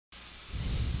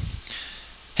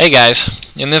Hey guys,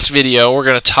 in this video we're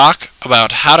going to talk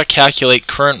about how to calculate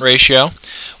current ratio,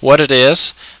 what it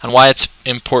is, and why it's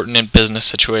important in business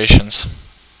situations.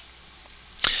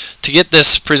 To get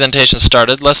this presentation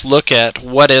started, let's look at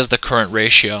what is the current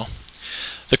ratio.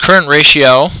 The current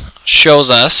ratio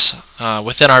shows us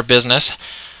within our business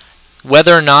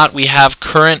whether or not we have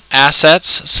current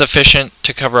assets sufficient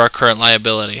to cover our current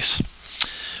liabilities.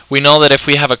 We know that if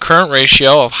we have a current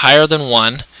ratio of higher than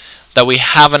 1, that we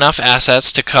have enough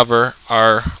assets to cover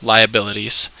our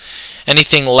liabilities.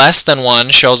 Anything less than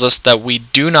 1 shows us that we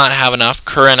do not have enough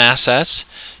current assets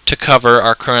to cover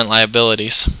our current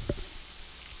liabilities.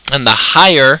 And the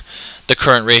higher the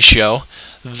current ratio,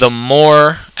 the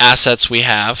more assets we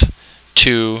have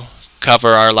to cover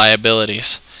our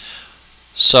liabilities.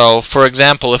 So, for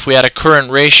example, if we had a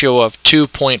current ratio of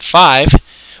 2.5,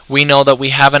 we know that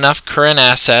we have enough current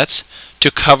assets to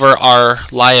cover our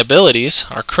liabilities,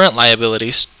 our current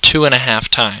liabilities, 2.5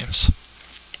 times.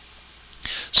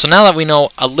 So now that we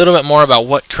know a little bit more about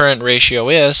what current ratio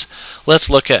is, let's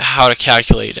look at how to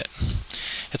calculate it.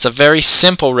 It's a very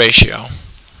simple ratio.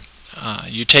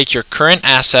 You take your current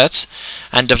assets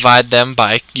and divide them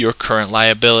by your current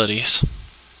liabilities.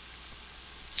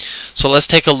 So let's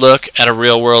take a look at a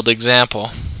real-world example.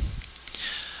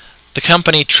 The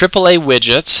company AAA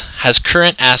Widgets has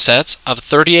current assets of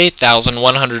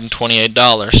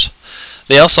 $38,128.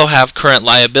 They also have current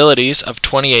liabilities of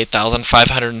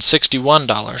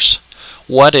 $28,561.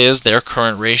 What is their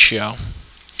current ratio?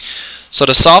 So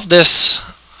to solve this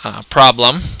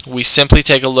problem, we simply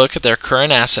take a look at their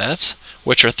current assets,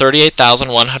 which are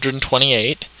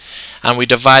 $38,128, and we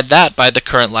divide that by the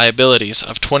current liabilities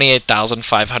of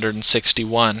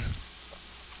 $28,561.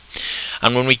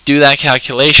 And when we do that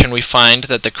calculation, we find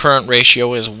that the current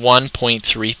ratio is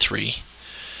 1.33.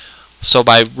 So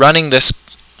by running this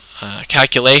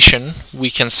calculation,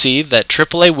 we can see that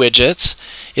AAA Widgets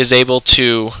is able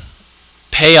to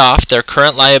pay off their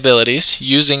current liabilities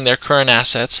using their current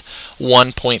assets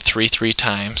 1.33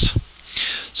 times.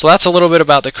 So that's a little bit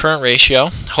about the current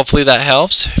ratio. Hopefully that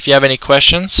helps. If you have any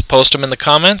questions, post them in the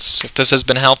comments. If this has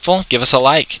been helpful, give us a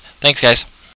like. Thanks, guys.